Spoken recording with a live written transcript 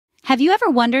Have you ever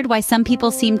wondered why some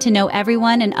people seem to know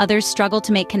everyone and others struggle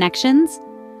to make connections?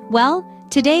 Well,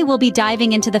 today we'll be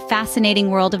diving into the fascinating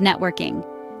world of networking.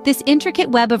 This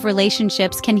intricate web of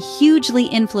relationships can hugely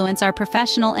influence our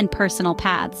professional and personal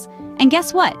paths. And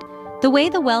guess what? The way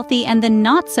the wealthy and the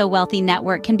not-so-wealthy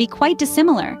network can be quite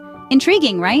dissimilar.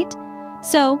 Intriguing, right?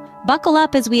 So, buckle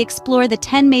up as we explore the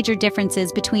 10 major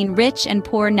differences between rich and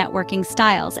poor networking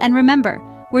styles. And remember,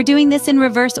 we're doing this in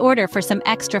reverse order for some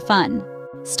extra fun.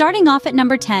 Starting off at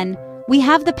number 10, we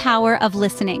have the power of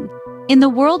listening. In the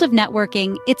world of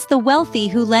networking, it's the wealthy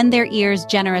who lend their ears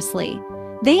generously.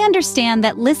 They understand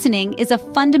that listening is a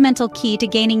fundamental key to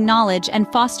gaining knowledge and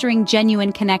fostering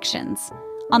genuine connections.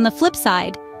 On the flip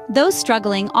side, those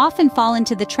struggling often fall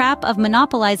into the trap of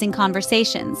monopolizing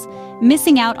conversations,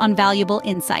 missing out on valuable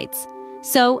insights.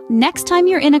 So, next time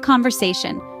you're in a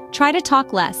conversation, try to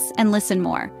talk less and listen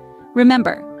more.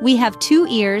 Remember, we have 2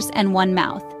 ears and 1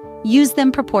 mouth. Use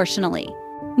them proportionally.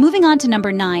 Moving on to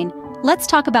number 9, let's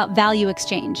talk about value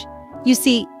exchange. You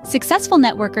see, successful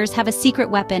networkers have a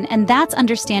secret weapon, and that's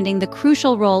understanding the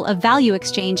crucial role of value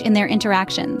exchange in their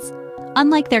interactions.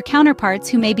 Unlike their counterparts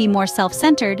who may be more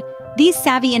self-centered, these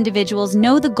savvy individuals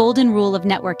know the golden rule of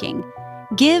networking.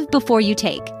 Give before you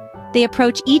take. They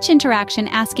approach each interaction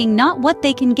asking not what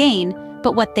they can gain,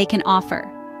 but what they can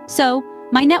offer. So,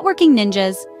 my networking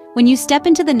ninjas, when you step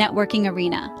into the networking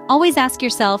arena, always ask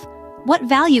yourself, what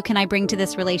value can I bring to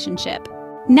this relationship?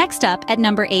 Next up, at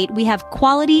number 8, we have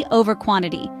quality over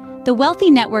quantity. The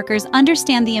wealthy networkers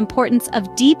understand the importance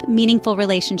of deep, meaningful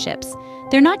relationships.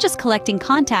 They're not just collecting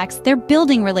contacts, they're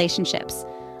building relationships.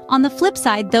 On the flip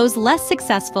side, those less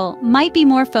successful might be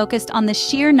more focused on the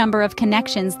sheer number of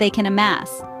connections they can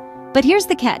amass. But here's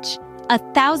the catch.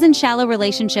 1,000 shallow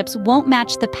relationships won't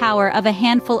match the power of a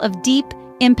handful of deep,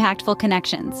 impactful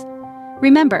connections.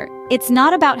 Remember, it's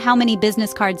not about how many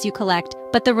business cards you collect,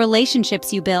 but the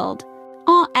relationships you build.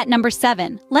 At number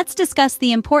 7, let's discuss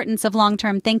the importance of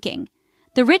long-term thinking.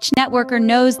 The rich networker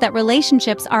knows that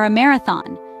relationships are a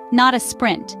marathon, not a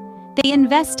sprint. They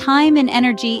invest time and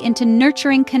energy into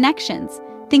nurturing connections,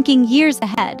 thinking years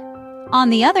ahead. On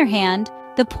the other hand,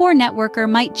 the poor networker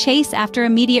might chase after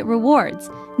immediate rewards,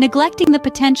 neglecting the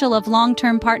potential of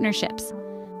long-term partnerships.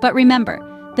 But remember,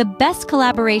 the best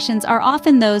collaborations are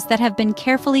often those that have been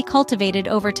carefully cultivated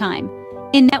over time.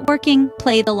 In networking,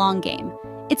 play the long game.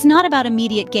 It's not about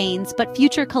immediate gains, but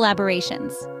future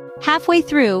collaborations. Halfway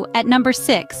through, at number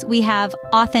 6, we have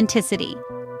authenticity.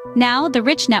 Now, the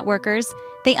rich networkers,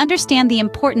 they understand the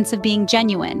importance of being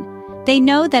genuine. They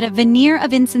know that a veneer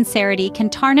of insincerity can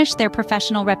tarnish their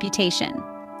professional reputation.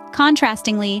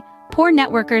 Contrastingly, poor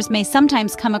networkers may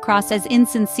sometimes come across as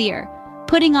insincere,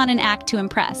 putting on an act to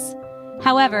impress.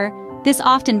 However, this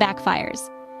often backfires.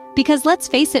 Because let's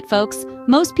face it, folks,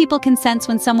 most people can sense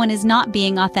when someone is not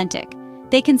being authentic.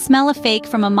 They can smell a fake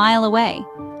from a mile away.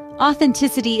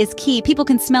 Authenticity is key. People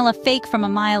can smell a fake from a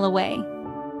mile away.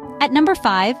 At number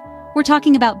 5, we're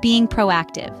talking about being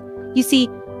proactive. You see,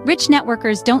 rich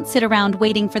networkers don't sit around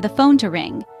waiting for the phone to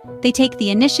ring. They take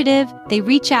the initiative, they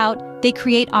reach out, they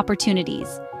create opportunities.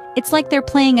 It's like they're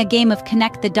playing a game of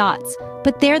connect the dots,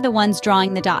 but they're the ones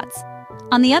drawing the dots.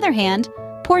 On the other hand,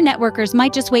 poor networkers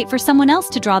might just wait for someone else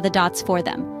to draw the dots for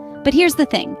them. But here's the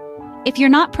thing. If you're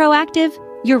not proactive,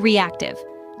 you're reactive.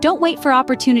 Don't wait for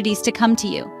opportunities to come to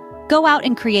you. Go out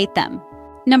and create them.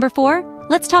 Number 4,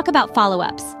 let's talk about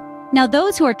follow-ups. Now,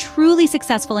 those who are truly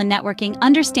successful in networking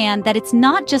understand that it's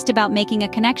not just about making a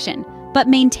connection, but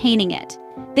maintaining it.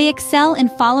 They excel in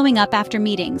following up after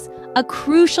meetings, a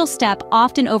crucial step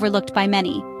often overlooked by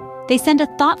many. They send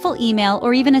a thoughtful email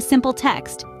or even a simple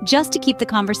text just to keep the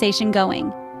conversation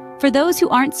going. For those who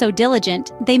aren't so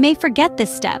diligent, they may forget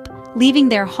this step, leaving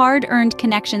their hard-earned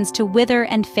connections to wither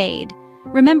and fade.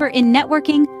 Remember, in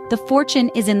networking, the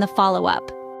fortune is in the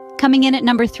follow-up. Coming in at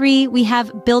number 3, we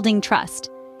have building trust.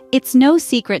 It's no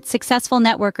secret successful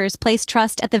networkers place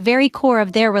trust at the very core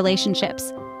of their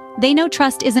relationships. They know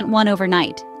trust isn't won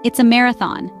overnight. It's a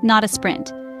marathon, not a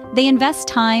sprint. They invest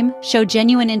time, show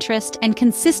genuine interest, and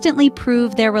consistently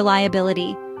prove their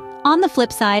reliability. On the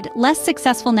flip side, less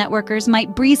successful networkers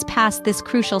might breeze past this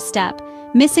crucial step,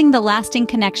 missing the lasting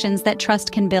connections that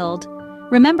trust can build.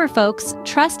 Remember, folks,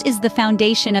 trust is the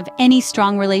foundation of any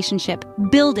strong relationship.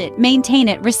 Build it, maintain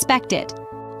it, respect it.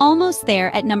 Almost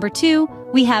there, at number 2,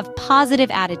 we have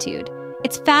positive attitude.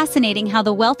 It's fascinating how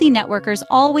the wealthy networkers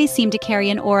always seem to carry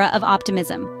an aura of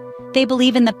optimism. They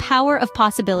believe in the power of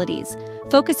possibilities,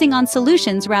 focusing on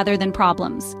solutions rather than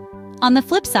problems. On the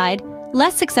flip side,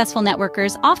 less successful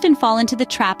networkers often fall into the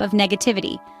trap of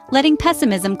negativity, letting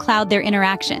pessimism cloud their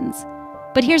interactions.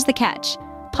 But here's the catch.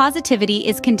 Positivity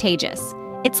is contagious.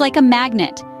 It's like a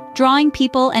magnet, drawing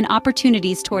people and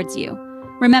opportunities towards you.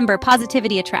 Remember,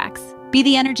 positivity attracts. Be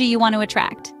the energy you want to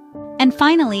attract. And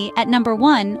finally, at number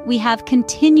 1, we have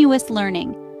continuous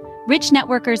learning. Rich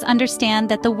networkers understand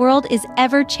that the world is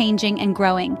ever-changing and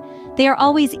growing. They are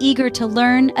always eager to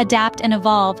learn, adapt, and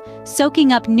evolve,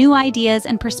 soaking up new ideas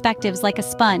and perspectives like a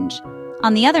sponge.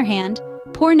 On the other hand,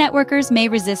 poor networkers may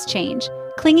resist change,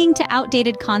 clinging to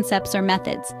outdated concepts or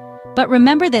methods. But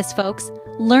remember this, folks,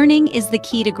 learning is the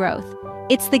key to growth.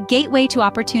 It's the gateway to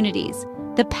opportunities,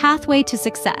 the pathway to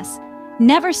success.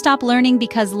 Never stop learning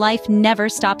because life never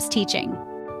stops teaching.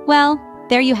 Well,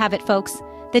 there you have it, folks.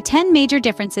 The 10 major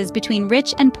differences between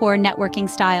rich and poor networking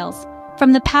styles.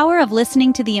 From the power of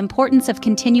listening to the importance of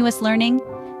continuous learning,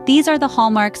 these are the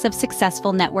hallmarks of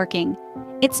successful networking.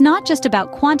 It's not just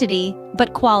about quantity,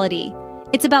 but quality.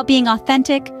 It's about being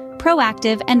authentic,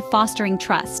 proactive, and fostering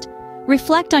trust.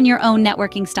 Reflect on your own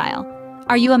networking style.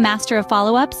 Are you a master of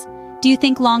follow-ups? Do you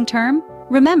think long-term?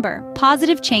 Remember,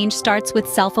 positive change starts with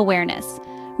self-awareness.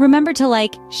 Remember to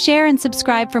like, share, and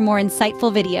subscribe for more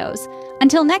insightful videos.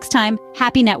 Until next time,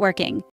 happy networking!